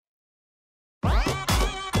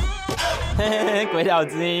鬼岛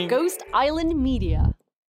之音 Ghost Island Media.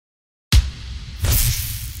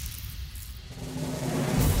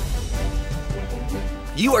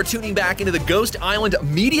 You are tuning back into the Ghost Island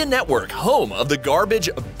Media Network, home of the Garbage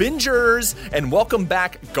Bingers. And welcome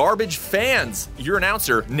back, Garbage fans. Your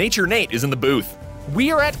announcer, Nature Nate, is in the booth.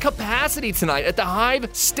 We are at capacity tonight at the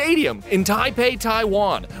Hive Stadium in Taipei,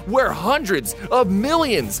 Taiwan, where hundreds of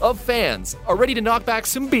millions of fans are ready to knock back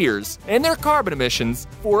some beers and their carbon emissions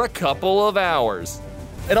for a couple of hours.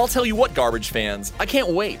 And I'll tell you what, Garbage fans, I can't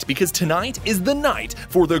wait, because tonight is the night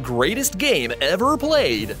for the greatest game ever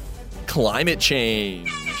played, Climate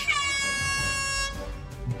Change.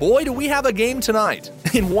 Boy, do we have a game tonight.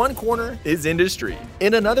 In one corner is industry.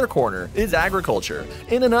 In another corner is agriculture.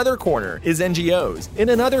 In another corner is NGOs. In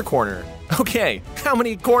another corner, okay, how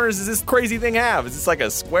many corners does this crazy thing have? Is this like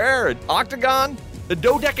a square, an octagon, a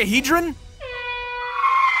dodecahedron?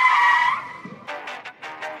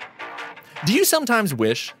 Do you sometimes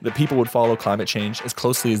wish that people would follow climate change as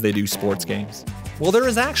closely as they do sports games? Well, there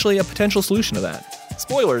is actually a potential solution to that.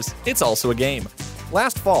 Spoilers, it's also a game.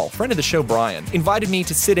 Last fall, friend of the show Brian invited me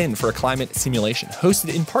to sit in for a climate simulation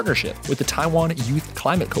hosted in partnership with the Taiwan Youth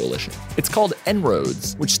Climate Coalition. It's called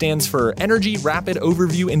En-ROADS, which stands for Energy Rapid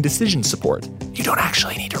Overview and Decision Support. You don't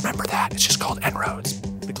actually need to remember that. It's just called En-ROADS.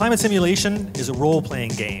 The climate simulation is a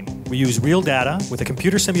role-playing game. We use real data with a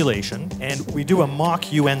computer simulation, and we do a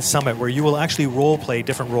mock UN summit where you will actually role-play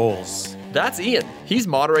different roles. That's Ian. He's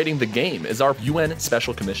moderating the game as our UN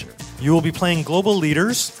Special Commissioner. You will be playing global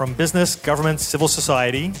leaders from business, government, civil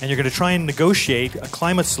society, and you're going to try and negotiate a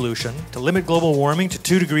climate solution to limit global warming to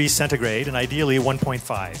 2 degrees centigrade and ideally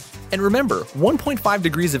 1.5. And remember, 1.5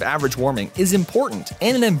 degrees of average warming is important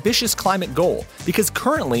and an ambitious climate goal because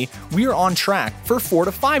currently we are on track for 4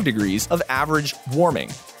 to 5 degrees of average warming.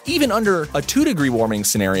 Even under a 2-degree warming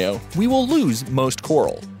scenario, we will lose most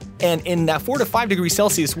coral. And in that 4 to 5 degrees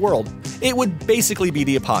Celsius world, it would basically be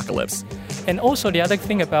the apocalypse. And also the other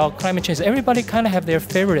thing about climate change, everybody kind of have their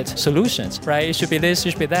favorite solutions, right? It should be this,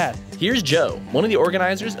 it should be that. Here's Joe, one of the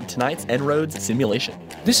organizers of tonight's En-ROADS simulation.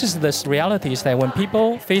 This is the reality is that when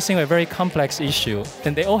people facing a very complex issue,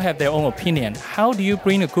 then they all have their own opinion. How do you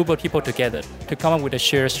bring a group of people together to come up with a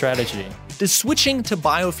shared strategy? Does switching to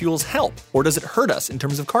biofuels help, or does it hurt us in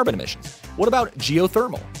terms of carbon emissions? What about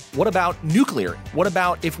geothermal? What about nuclear? What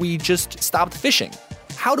about if we just stopped fishing?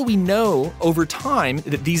 How do we know over time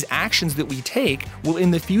that these actions that we take will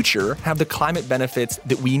in the future have the climate benefits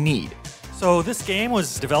that we need? So this game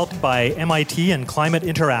was developed by MIT and Climate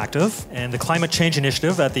Interactive and the Climate Change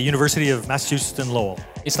Initiative at the University of Massachusetts in Lowell.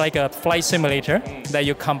 It's like a flight simulator that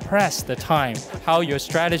you compress the time, how your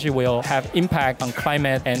strategy will have impact on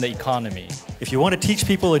climate and the economy. If you want to teach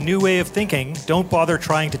people a new way of thinking, don't bother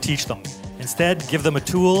trying to teach them. Instead, give them a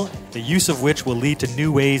tool, the use of which will lead to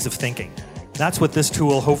new ways of thinking. That's what this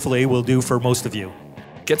tool hopefully will do for most of you.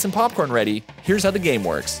 Get some popcorn ready. Here's how the game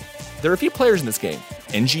works. There are a few players in this game.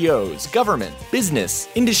 NGOs, government, business,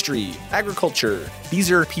 industry, agriculture.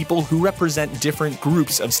 These are people who represent different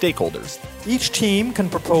groups of stakeholders. Each team can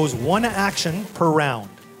propose one action per round.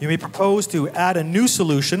 You may propose to add a new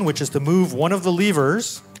solution, which is to move one of the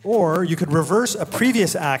levers, or you could reverse a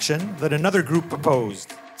previous action that another group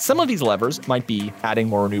proposed. Some of these levers might be adding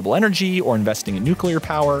more renewable energy or investing in nuclear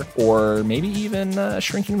power or maybe even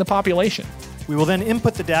shrinking the population. We will then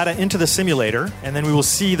input the data into the simulator and then we will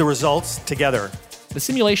see the results together. The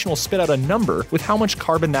simulation will spit out a number with how much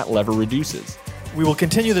carbon that lever reduces. We will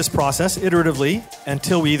continue this process iteratively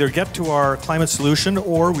until we either get to our climate solution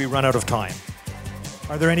or we run out of time.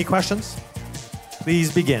 Are there any questions?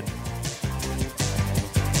 Please begin.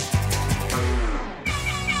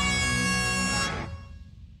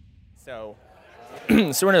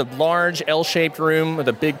 So we're in a large L-shaped room with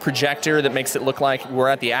a big projector that makes it look like we're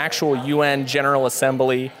at the actual UN General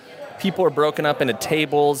Assembly. People are broken up into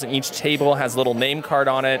tables, and each table has a little name card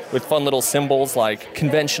on it with fun little symbols like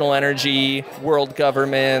conventional energy, world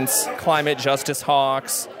governments, climate justice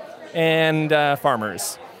hawks, and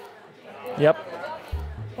farmers. Yep.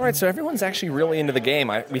 All right, so everyone's actually really into the game.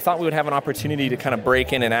 We thought we would have an opportunity to kind of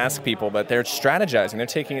break in and ask people, but they're strategizing. They're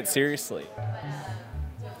taking it seriously.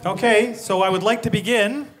 Okay, so I would like to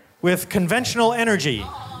begin with conventional energy.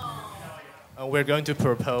 We're going to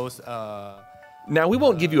propose... Now, we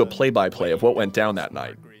won't give you a play-by-play of what went down that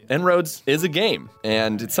night. En-ROADS is a game,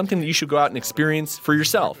 and it's something that you should go out and experience for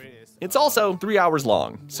yourself. It's also 3 hours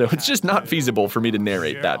long, so it's just not feasible for me to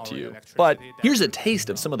narrate that to you. But here's a taste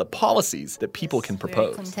of some of the policies that people can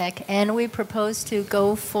propose. And we propose to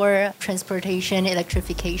go for transportation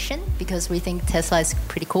electrification because we think Tesla is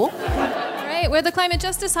pretty cool. Right? Hi, we're the Climate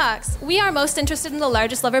Justice Hawks. We are most interested in the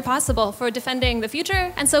largest lever possible for defending the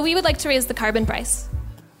future, and so we would like to raise the carbon price.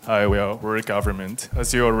 Hi, we're a government.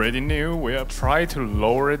 As you already knew, we are trying to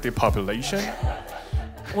lower the population.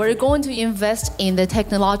 We're going to invest in the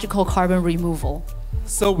technological carbon removal.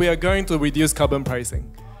 So we are going to reduce carbon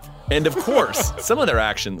pricing. And of course, some of their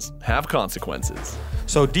actions have consequences.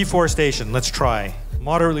 So deforestation, let's try.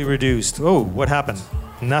 Moderately reduced. Oh, what happened?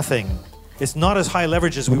 Nothing. It's not as high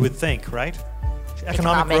leverage as we would think, right?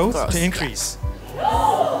 Economic growth to increase.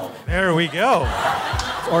 Yeah. There we go.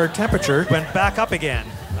 Our temperature went back up again.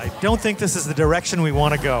 I don't think this is the direction we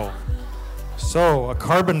want to go. So, a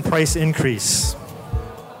carbon price increase.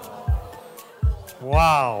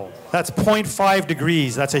 Wow, that's 0.5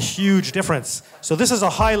 degrees. That's a huge difference. So this is a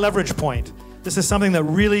high leverage point. This is something that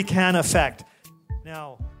really can affect.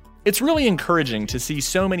 Now, it's really encouraging to see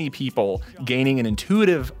so many people gaining an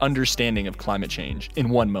intuitive understanding of climate change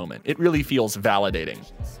in one moment. It really feels validating.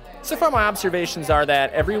 So far, my observations are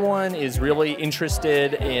that everyone is really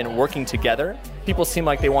interested in working together. People seem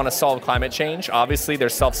like they want to solve climate change. Obviously, they're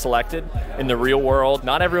self-selected. In the real world,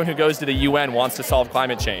 not everyone who goes to the UN wants to solve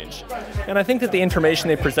climate change. And I think that the information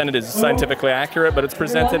they presented is scientifically accurate, but it's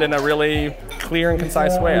presented in a really clear and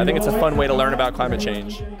concise way. I think it's a fun way to learn about climate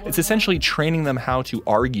change. It's essentially training them how to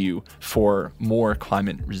argue for more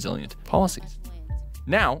climate-resilient policies.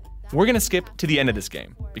 Now, we're going to skip to the end of this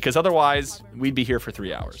game, because otherwise, we'd be here for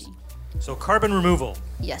 3 hours. So carbon removal.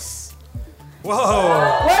 Yes.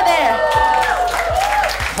 Whoa! We're there!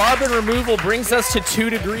 Carbon removal brings us to 2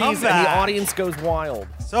 degrees, and the audience goes wild.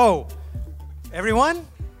 So, everyone,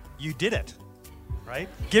 you did it, right?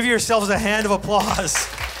 Give yourselves a hand of applause.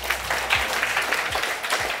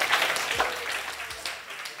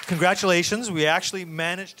 Congratulations, we actually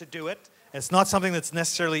managed to do it. It's not something that's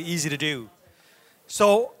necessarily easy to do.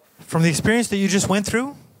 So, from the experience that you just went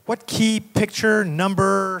through, what key picture,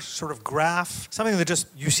 number, sort of graph, something that just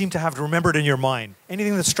you seem to have remembered in your mind?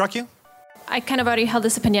 Anything that struck you? I kind of already held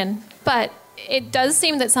this opinion, but it does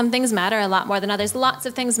seem that some things matter a lot more than others. Lots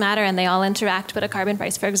of things matter and they all interact, but a carbon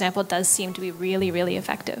price, for example, does seem to be really, really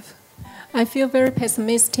effective. I feel very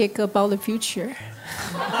pessimistic about the future.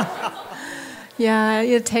 Yeah,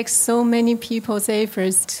 it takes so many people's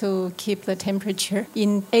efforts to keep the temperature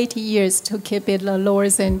in 80 years to keep it lower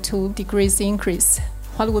than 2 degrees increase.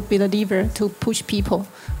 What would be the lever to push people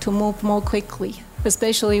to move more quickly?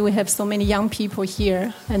 Especially we have so many young people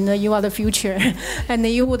here, and you are the future, and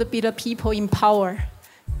you would be the people in power.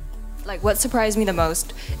 Like, what surprised me the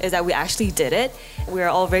most is that we actually did it. We are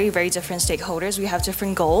all very, very different stakeholders. We have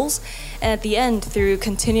different goals. And at the end, through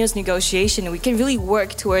continuous negotiation, we can really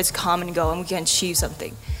work towards a common goal and we can achieve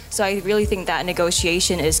something. So I really think that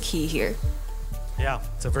negotiation is key here. Yeah,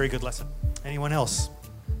 it's a very good lesson. Anyone else?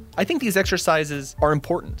 I think these exercises are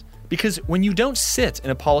important because when you don't sit in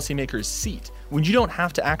a policymaker's seat, when you don't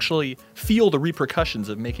have to actually feel the repercussions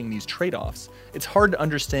of making these trade-offs, it's hard to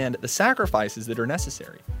understand the sacrifices that are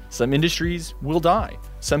necessary. Some industries will die.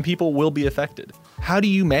 Some people will be affected. How do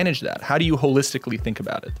you manage that? How do you holistically think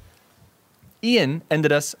about it? Ian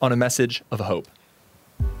ended us on a message of hope.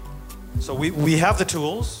 So we have the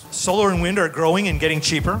tools. Solar and wind are growing and getting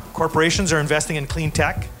cheaper. Corporations are investing in clean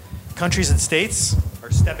tech. Countries and states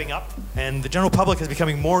are stepping up. And the general public is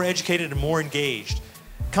becoming more educated and more engaged.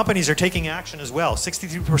 Companies are taking action as well.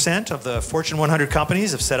 63% of the Fortune 100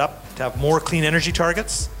 companies have set up to have more clean energy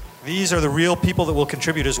targets. These are the real people that will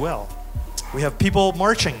contribute as well. We have people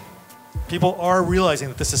marching. People are realizing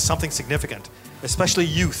that this is something significant, especially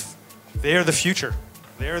youth. They are the future.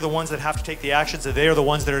 They are the ones that have to take the actions, and they are the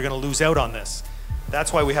ones that are going to lose out on this.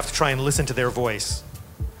 That's why we have to try and listen to their voice.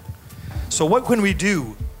 So what can we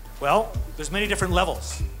do? Well, there's many different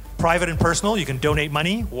levels. Private and personal, you can donate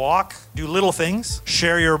money, walk, do little things,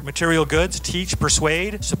 share your material goods, teach,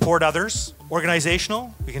 persuade, support others.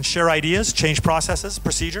 Organizational, we can share ideas, change processes,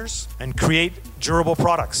 procedures, and create durable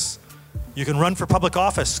products. You can run for public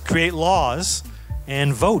office, create laws,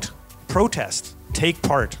 and vote, protest, take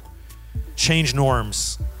part, change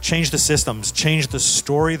norms, change the systems, change the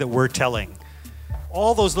story that we're telling.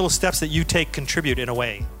 All those little steps that you take contribute in a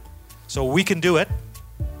way. So we can do it.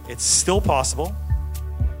 It's still possible.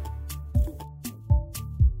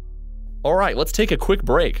 All right, let's take a quick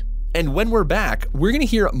break. And when we're back, we're going to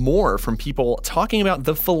hear more from people talking about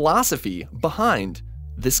the philosophy behind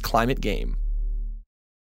this climate game.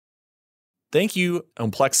 Thank you,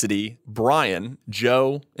 Omplexity, Brian,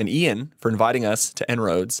 Joe, and Ian for inviting us to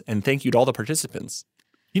En-ROADS, and thank you to all the participants.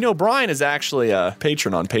 You know, Brian is actually a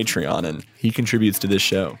patron on Patreon, and he contributes to this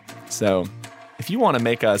show. So if you want to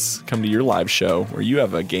make us come to your live show where you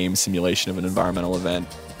have a game simulation of an environmental event,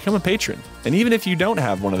 become a patron. And even if you don't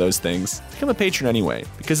have one of those things, become a patron anyway,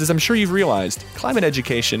 because as I'm sure you've realized, climate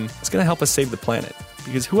education is going to help us save the planet.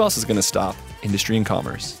 Because who else is going to stop industry and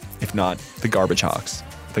commerce, if not the garbage hawks,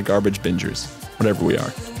 the garbage bingers, whatever we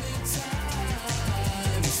are.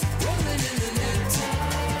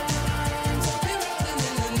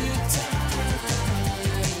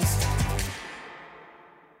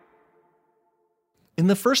 In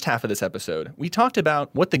the first half of this episode, we talked about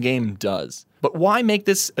what the game does. But why make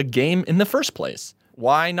this a game in the first place?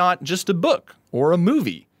 Why not just a book, or a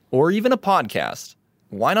movie, or even a podcast?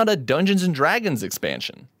 Why not a Dungeons & Dragons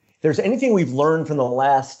expansion? If there's anything we've learned from the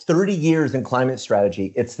last 30 years in climate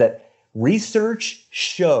strategy, it's that research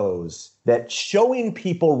shows that showing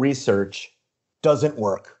people research doesn't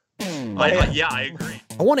work. I agree.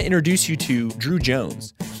 I want to introduce you to Drew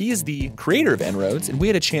Jones. He is the creator of En-ROADS, and we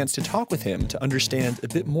had a chance to talk with him to understand a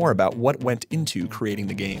bit more about what went into creating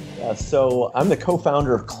the game. So I'm the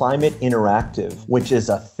co-founder of Climate Interactive, which is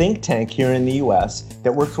a think tank here in the US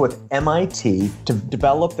that works with MIT to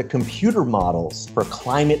develop the computer models for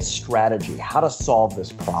climate strategy, how to solve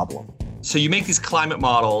this problem. So you make these climate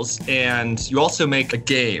models, and you also make a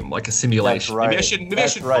game, like a simulation. That's right. Maybe I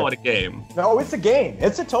should call it a game. No, it's a game.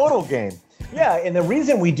 It's a total game. Yeah, and the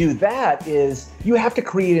reason we do that is you have to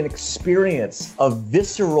create an experience, a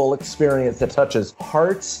visceral experience that touches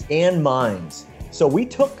hearts and minds. So we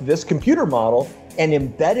took this computer model and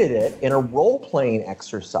embedded it in a role-playing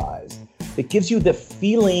exercise that gives you the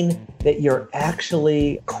feeling that you're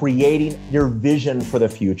actually creating your vision for the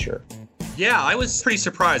future. Yeah, I was pretty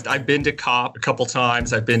surprised. I've been to COP a couple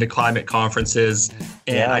times. I've been to climate conferences.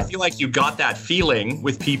 And I feel like you got that feeling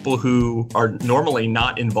with people who are normally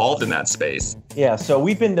not involved in that space. Yeah, so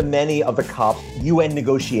we've been to many of the COP UN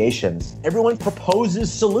negotiations. Everyone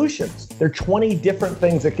proposes solutions. There are 20 different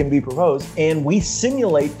things that can be proposed, and we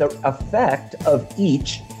simulate the effect of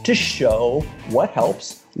each to show what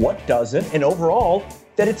helps, what doesn't, and overall,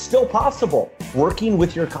 that it's still possible. Working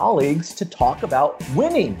with your colleagues to talk about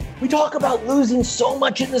winning. We talk about losing so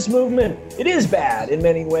much in this movement. It is bad in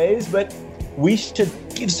many ways, but we should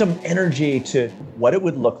give some energy to what it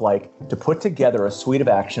would look like to put together a suite of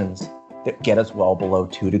actions that get us well below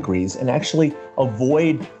 2 degrees and actually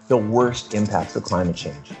avoid the worst impacts of climate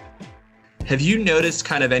change. Have you noticed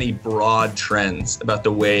kind of any broad trends about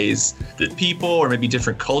the ways that people or maybe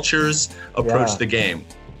different cultures approach the game?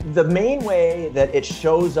 The main way that it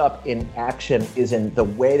shows up in action is in the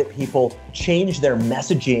way that people change their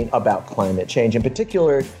messaging about climate change. In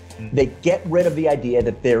particular, they get rid of the idea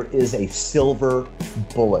that there is a silver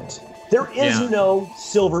bullet. There is no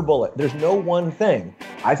silver bullet. There's no one thing.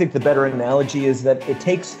 I think the better analogy is that it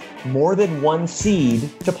takes more than one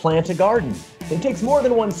seed to plant a garden. It takes more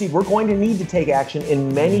than one seed. We're going to need to take action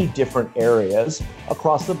in many different areas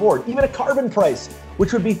across the board. Even a carbon price,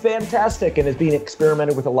 which would be fantastic and is being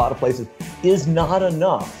experimented with a lot of places, is not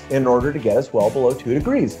enough in order to get us well below 2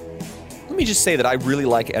 degrees. Let me just say that I really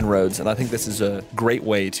like En-ROADS, and I think this is a great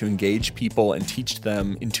way to engage people and teach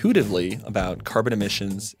them intuitively about carbon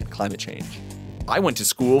emissions and climate change. I went to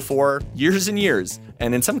school for years and years,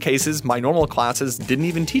 and in some cases, my normal classes didn't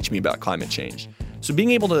even teach me about climate change. So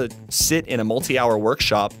being able to sit in a multi-hour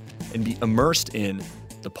workshop and be immersed in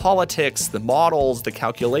the politics, the models, the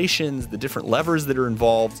calculations, the different levers that are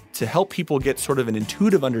involved to help people get sort of an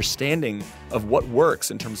intuitive understanding of what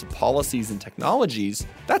works in terms of policies and technologies,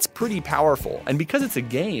 that's pretty powerful. And because it's a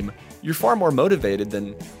game, you're far more motivated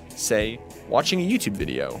than, say, watching a YouTube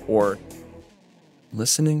video or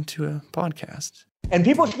listening to a podcast. And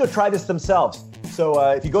people should go try this themselves. So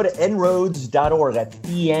if you go to enroads.org, that's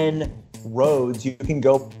EN-ROADS, you can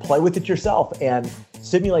go play with it yourself and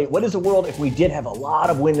simulate what is the world if we did have a lot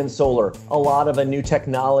of wind and solar, a lot of a new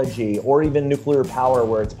technology, or even nuclear power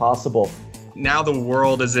where it's possible. Now the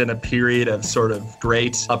world is in a period of sort of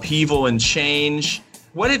great upheaval and change.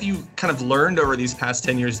 What have you kind of learned over these past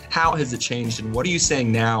 10 years? How has it changed, and what are you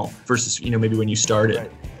saying now versus, maybe when you started?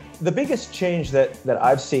 Right. The biggest change that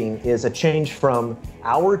I've seen is a change from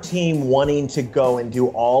our team wanting to go and do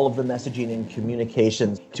all of the messaging and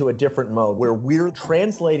communications to a different mode where we're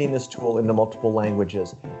translating this tool into multiple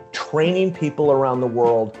languages, training people around the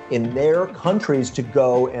world in their countries to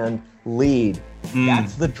go and lead.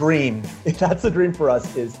 That's the dream. That's the dream for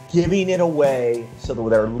us, is giving it away so that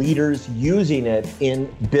there are leaders using it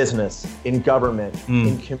in business, in government,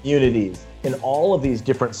 in communities, in all of these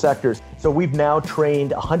different sectors. So we've now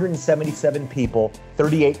trained 177 people,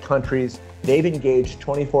 38 countries. They've engaged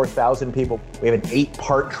 24,000 people. We have an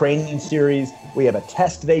 8-part training series. We have a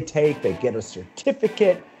test they take. They get a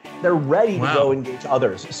certificate. They're ready to go engage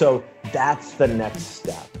others. So that's the next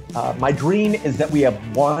step. My dream is that we have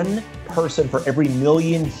one person for every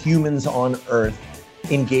million humans on Earth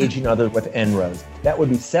engaging others with En-ROADS. That would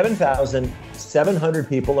be 7,700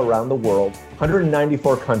 people around the world,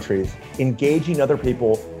 194 countries, engaging other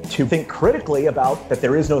people to think critically about that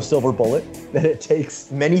there is no silver bullet, that it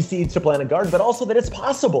takes many seeds to plant a garden, but also that it's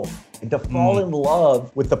possible to fall in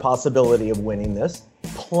love with the possibility of winning this,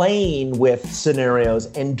 playing with scenarios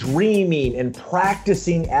and dreaming and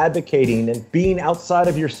practicing advocating and being outside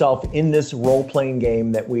of yourself in this role-playing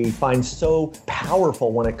game that we find so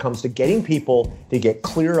powerful when it comes to getting people to get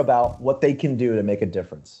clear about what they can do to make a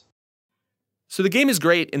difference. So the game is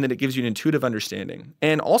great in that it gives you an intuitive understanding.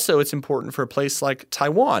 And also it's important for a place like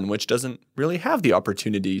Taiwan, which doesn't really have the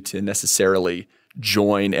opportunity to necessarily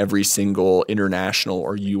join every single international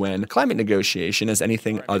or UN climate negotiation as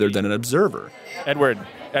anything other than an observer. Edward,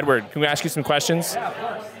 can we ask you some questions?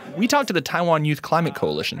 We talked to the Taiwan Youth Climate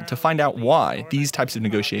Coalition to find out why these types of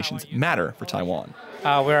negotiations matter for Taiwan.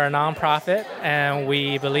 We're a nonprofit, and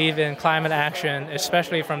we believe in climate action,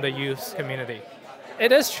 especially from the youth community.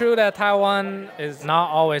 It is true that Taiwan is not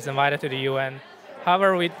always invited to the UN.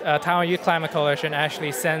 However, Taiwan Youth Climate Coalition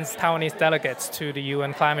actually sends Taiwanese delegates to the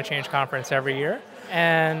UN Climate Change Conference every year.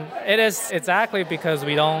 And it is exactly because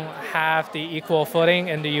we don't have the equal footing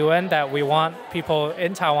in the UN that we want people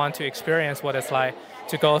in Taiwan to experience what it's like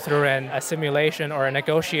to go through a simulation or a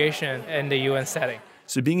negotiation in the UN setting.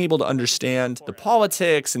 So being able to understand the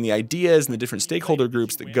politics and the ideas and the different stakeholder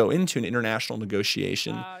groups that go into an international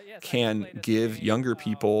negotiation can give younger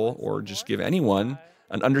people or just give anyone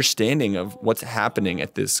an understanding of what's happening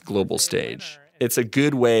at this global stage. It's a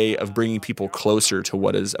good way of bringing people closer to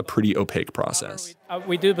what is a pretty opaque process.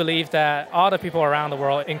 We do believe that all the people around the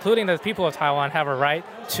world, including the people of Taiwan, have a right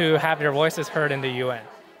to have their voices heard in the UN.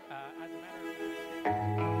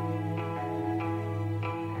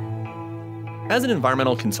 As an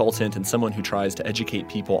environmental consultant and someone who tries to educate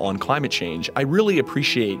people on climate change, I really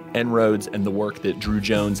appreciate En-ROADS and the work that Drew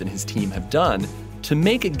Jones and his team have done to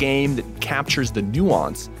make a game that captures the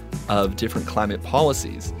nuance of different climate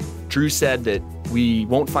policies. Drew said that we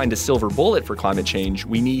won't find a silver bullet for climate change,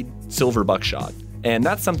 we need silver buckshot. And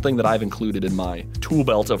that's something that I've included in my tool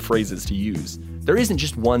belt of phrases to use. There isn't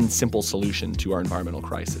just one simple solution to our environmental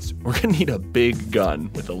crisis. We're going to need a big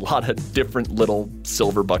gun with a lot of different little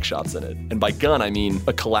silver buckshots in it. And by gun, I mean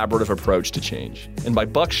a collaborative approach to change. And by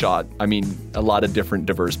buckshot, I mean a lot of different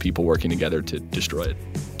diverse people working together to destroy a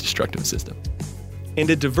destructive system. And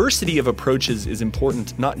a diversity of approaches is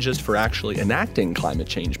important not just for actually enacting climate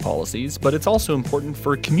change policies, but it's also important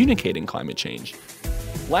for communicating climate change.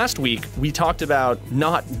 Last week, we talked about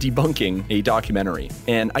not debunking a documentary.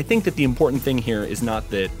 And I think that the important thing here is not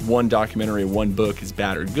that one documentary or one book is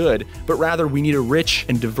bad or good, but rather we need a rich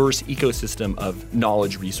and diverse ecosystem of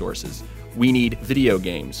knowledge resources. We need video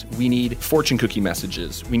games. We need fortune cookie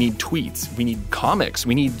messages. We need tweets. We need comics.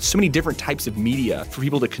 We need so many different types of media for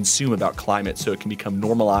people to consume about climate so it can become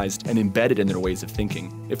normalized and embedded in their ways of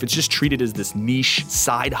thinking. If it's just treated as this niche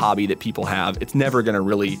side hobby that people have, it's never going to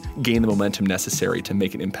really gain the momentum necessary to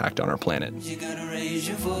make an impact on our planet. You gotta raise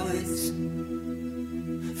your voice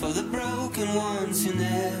for the broken ones who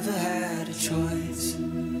never had a choice.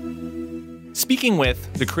 Speaking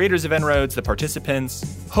with the creators of En-ROADS, the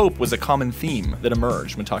participants, hope was a common theme that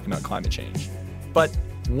emerged when talking about climate change. But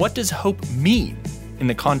what does hope mean in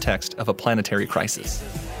the context of a planetary crisis?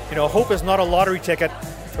 You know, hope is not a lottery ticket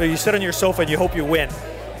where you sit on your sofa and you hope you win.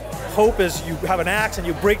 Hope is you have an axe and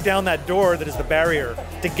you break down that door that is the barrier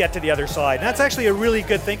to get to the other side. And that's actually a really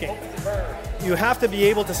good thinking. You have to be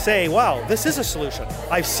able to say, wow, this is a solution.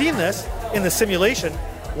 I've seen this in the simulation.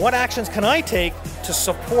 What actions can I take to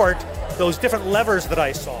support those different levers that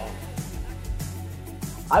I saw?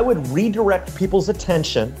 I would redirect people's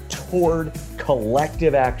attention toward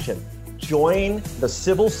collective action. Join the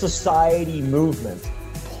civil society movement,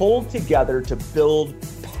 pull together to build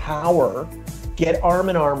power, get arm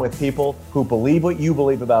in arm with people who believe what you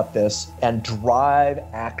believe about this, and drive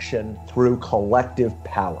action through collective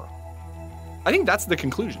power. I think that's the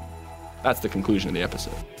conclusion. That's the conclusion of the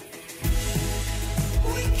episode.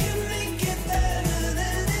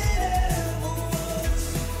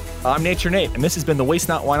 I'm Nature Nate, and this has been the Waste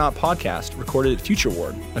Not, Why Not podcast, recorded at Future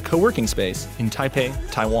Ward, a co-working space in Taipei,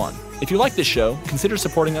 Taiwan. If you like this show, consider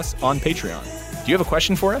supporting us on Patreon. Do you have a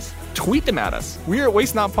question for us? Tweet them at us. We are at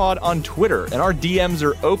Waste Not Pod on Twitter, and our DMs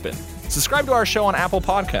are open. Subscribe to our show on Apple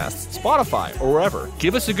Podcasts, Spotify, or wherever.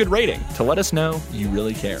 Give us a good rating to let us know you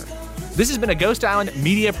really care. This has been a Ghost Island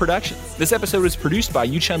media production. This episode was produced by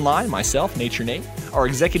Yu-Chen Lai, myself, Nature Nate. Our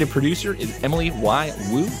executive producer is Emily Y.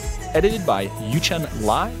 Wu, edited by Yu-Chen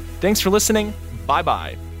Lai. Thanks for listening.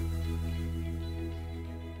 Bye-bye.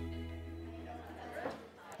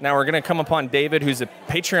 Now we're going to come upon David, who's a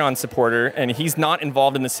Patreon supporter, and he's not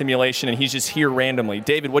involved in the simulation, and he's just here randomly.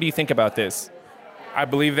 David, what do you think about this? I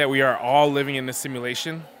believe that we are all living in the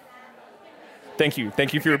simulation. Thank you.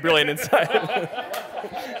 Thank you for your brilliant insight.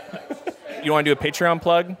 You want to do a Patreon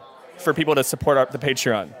plug for people to support the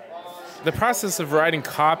Patreon? The process of writing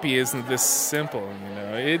copy isn't this simple, you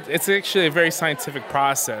know. It's actually a very scientific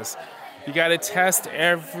process. You got to test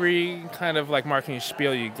every kind of like marketing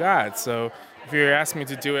spiel you got. So if you're asking me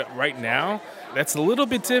to do it right now, that's a little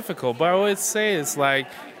bit difficult. But I would say it's like,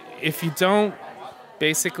 if you don't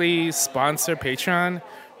basically sponsor Patreon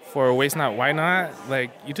for Waste Not, Why Not,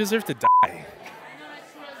 like, you deserve to die.